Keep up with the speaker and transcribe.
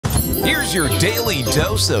Here's your daily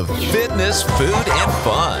dose of fitness, food, and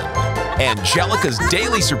fun. Angelica's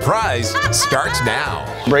Daily Surprise starts now.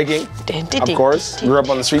 Breaking, of course. Grew up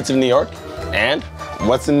on the streets of New York. And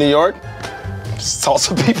what's in New York?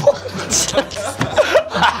 Salsa people.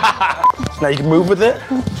 Now you can move with it.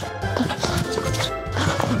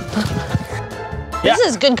 This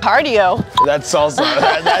is good cardio. That's salsa.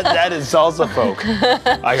 That is salsa folk.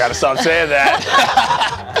 I gotta stop saying that.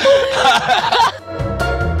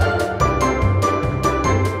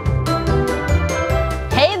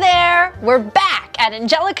 Hey there, we're back at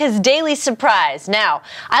Angelica's Daily Surprise. Now,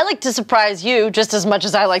 I like to surprise you just as much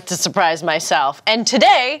as I like to surprise myself. And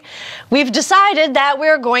today, we've decided that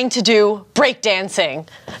we're going to do breakdancing.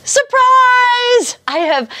 Surprise! I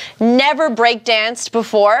have never breakdanced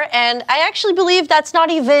before, and I actually believe that's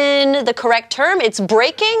not even the correct term. It's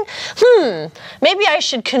breaking. Maybe I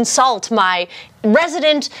should consult my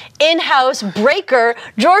resident in-house breaker,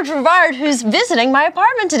 George Rivard, who's visiting my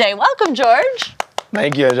apartment today. Welcome, George.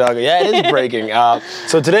 Thank you, Anjelica. Yeah, it is breaking.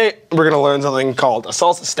 So today we're gonna learn something called a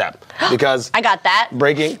salsa step because I got that.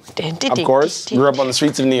 Breaking, of course. Grew up on the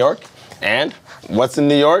streets of New York, and what's in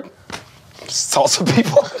New York? Salsa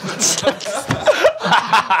people.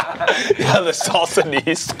 Yeah, the salsa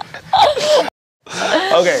knees.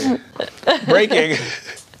 Okay, breaking.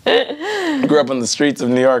 Grew up on the streets of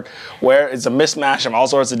New York where it's a mismatch of all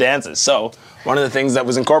sorts of dances. So one of the things that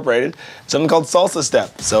was incorporated, something called salsa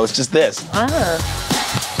step. So it's just this. You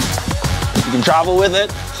can travel with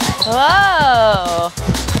it. Whoa.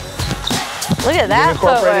 Look at that. You can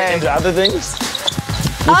incorporate it into other things.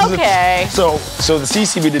 Okay. So the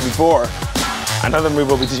CC we did before, another move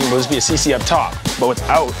we'll be teaching will just be a CC up top, but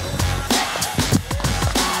without.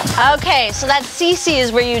 Okay, so that CC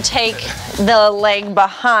is where you take the leg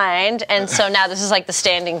behind, and so now this is like the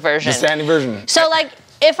standing version. The standing version. So like,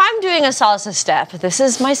 if I'm doing a salsa step, this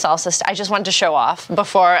is my salsa step. I just wanted to show off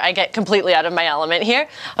before I get completely out of my element here.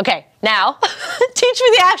 Okay, now, teach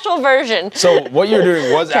me the actual version. So what you're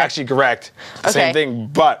doing was actually correct. Same thing,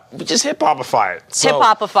 but we just hip-hopify it. So,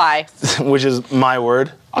 hip-hopify. Which is my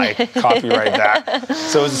word. I copyright that.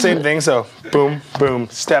 So it's the same thing, so boom, boom,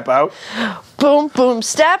 step out. Boom, boom,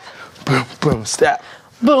 step. Boom, boom, step.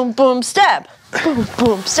 Boom, boom, step. Boom,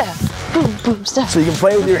 boom, step. Boom, boom, step. So you can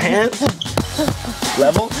play with your hands,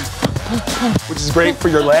 level, which is great for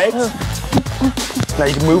your legs. Now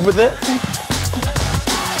you can move with it.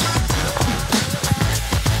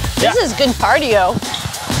 This is good cardio.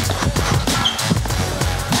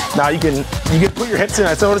 Now you can put your hips in.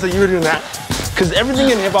 I noticed that you were doing that. Because everything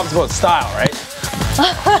in hip hop is about style, right?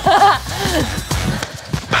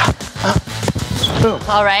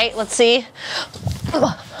 All right, let's see.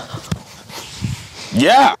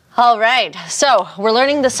 Yeah. All right, so we're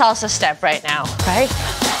learning the salsa step right now, right?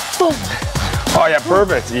 Boom. Oh yeah,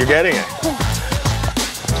 perfect. You're getting it.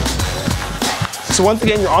 So once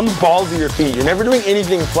again, you're on the balls of your feet. You're never doing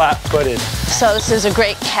anything flat-footed. So this is a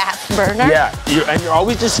great calf burner. Yeah, and you're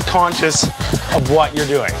always just conscious of what you're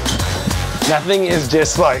doing. Nothing is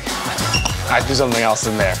just like, I do something else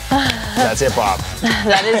in there. That's hip-hop.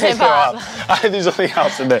 That is hip-hop. I do something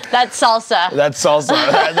else in there. That's salsa. That's salsa.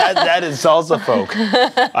 That is salsa folk.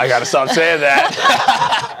 I gotta stop saying that.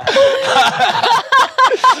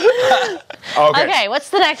 Okay, what's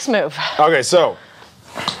the next move? Okay, so,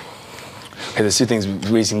 there's two things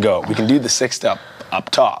we can go. We can do the 6-step up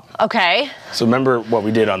top. Okay. So remember what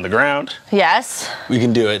we did on the ground? Yes. We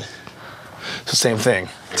can do it. So same thing.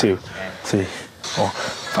 2, 3, 4,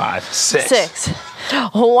 5, 6. 6.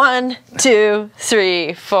 1, 2,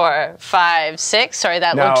 3, 4, 5, 6. Sorry,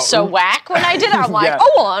 that looked so whack when I did it. I'm like,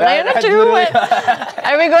 1 and a 2.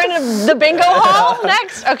 Are we going to the bingo hall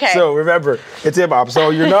next? Okay. So remember, it's hip hop.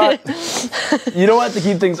 So you're not, you don't have to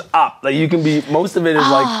keep things up. Like you can be, most of it is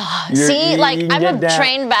like. See, I'm a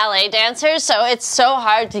trained ballet dancer, so it's so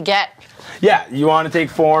hard to get. Yeah, you want to take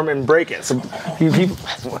form and break it.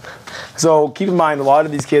 So keep in mind, a lot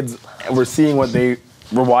of these kids were seeing what they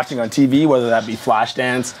were watching on TV, whether that be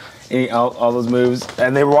Flashdance, all those moves,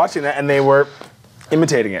 and they were watching that and they were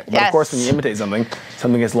imitating it. But of course, when you imitate something,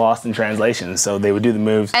 something gets lost in translation. So they would do the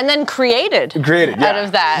moves. And then created yeah. out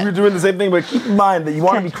of that. You're doing the same thing, but keep in mind that you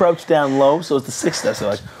want to be crouched down low, so it's the 6 steps. So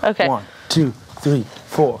like 1, 2, 3,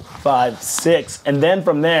 4, 5, 6. And then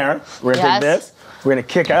from there, we're going to take this, we're going to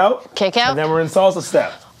kick out. And then we're in salsa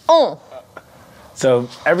step. So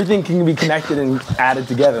everything can be connected and added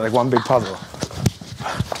together like one big puzzle.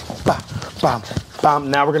 Bam, bam,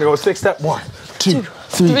 bam. Now we're gonna go 6-step. 1, 2,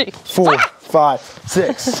 3, 4, 5,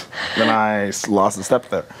 6. Then I lost a step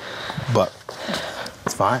there, but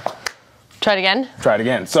it's fine. Try it again. Try it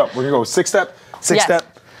again. So we're gonna go 6-step,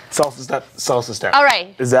 6-step, salsa step, salsa step. All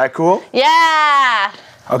right. Is that cool? Yeah.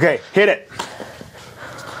 Okay, hit it.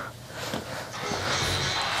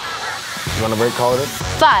 You want to break, call it?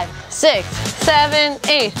 5, 6, 7,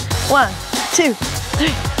 8. 1, 2, 3,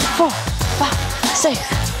 4, 5, 6.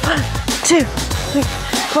 1, 2, 3,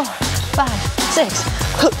 4, 5, 6.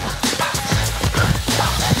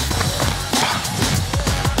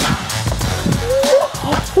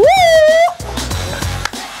 Woo!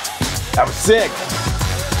 That was sick.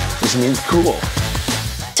 Which means cool.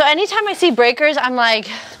 So anytime I see breakers, I'm like,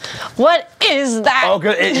 what is that? Oh,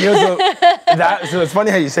 good. So it's funny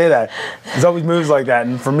how you say that. There's always moves like that,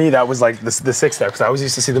 and for me, that was like the 6 step. Because I always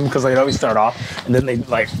used to see them because they always start off, and then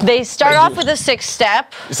they start off with a 6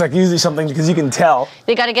 step. It's like usually something because you can tell.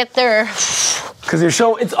 They got to get their. Because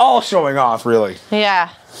it's all showing off, really. Yeah.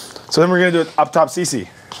 So then we're gonna do it up top CC.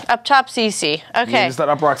 Up top CC. Okay. Yeah, just that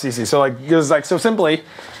up rock CC. So simply,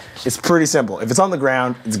 it's pretty simple. If it's on the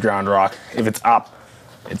ground, it's ground rock. If it's up,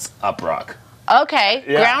 it's up rock. Okay,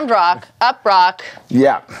 yeah. Ground rock, up rock.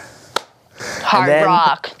 Yeah. Hard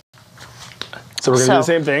rock. So we're gonna do the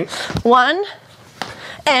same thing. 1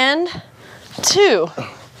 and 2.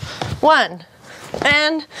 1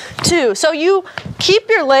 and 2. So you keep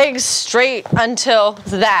your legs straight until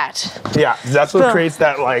that. Yeah, that's what creates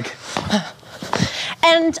that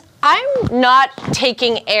And I'm not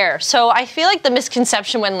taking air. So I feel like the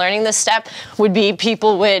misconception when learning this step would be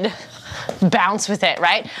people would bounce with it,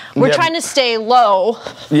 right? We're trying to stay low.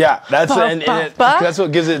 Yeah, that's that's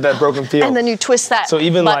what gives it that broken feel. And then you twist that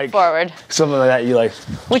butt forward. Something like that, you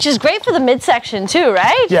Which is great for the midsection too,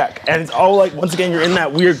 right? Yeah, and it's all once again, you're in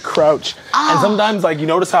that weird crouch. Oh. And sometimes you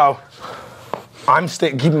notice how I'm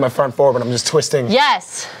keeping my front forward, but I'm just twisting.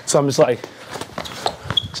 Yes. So I'm just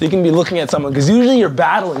so you can be looking at someone, because usually you're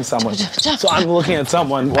battling someone. So I'm looking at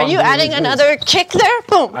someone. Are you adding another kick there?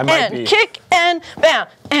 Boom, I might and kick, and bam,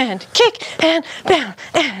 and kick, and bam,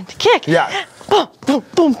 and kick. Yeah. Boom, boom,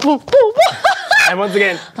 boom, boom, boom. And once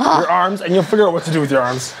again, your arms, and you'll figure out what to do with your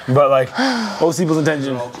arms. But most people's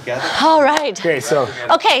intention. All right. Okay,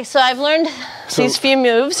 so I've learned these few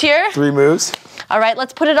moves here. 3 moves. All right,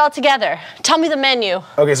 let's put it all together. Tell me the menu.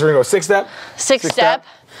 Okay, so we're gonna go 6 step. 6 step.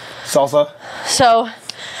 Salsa. So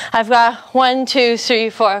I've got 1, 2, 3,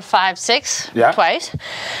 4, 5, 6. Yeah. Twice.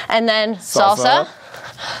 And then salsa.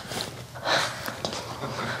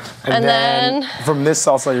 And then from this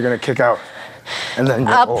salsa, you're gonna kick out. And then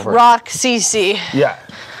you're up over. Rock CC. Yeah.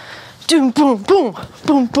 Boom, boom, boom,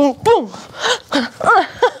 boom, boom, boom.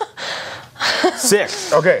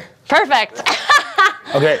 6. Okay. Perfect.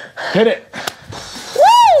 Okay, hit it.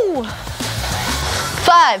 Woo!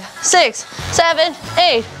 5, 6, 7,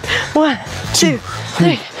 8. 1, 2,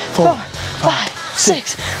 3, 4, 5,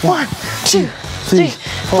 6. 1, 2, 3,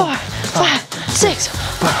 4, 5, 6.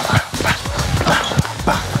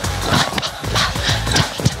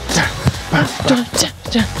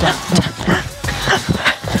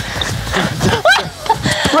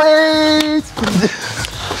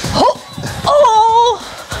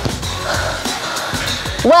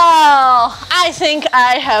 Well, I think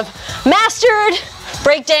I have mastered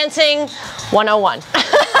breakdancing 101.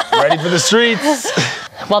 Ready for the streets.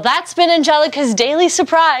 Well, that's been Anjelica's Daily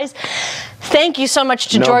Surprise. Thank you so much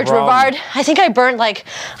to George Rivard. I think I burned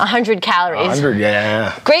 100 calories. 100,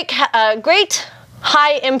 yeah. Great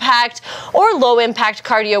high impact or low impact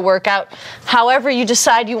cardio workout. However you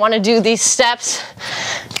decide you want to do these steps.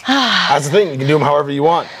 That's the thing, you can do them however you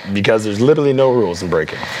want because there's literally no rules in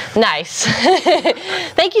breaking. Nice.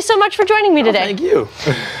 Thank you so much for joining me today. Thank you.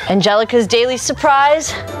 Anjelica's Daily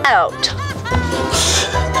Surprise out.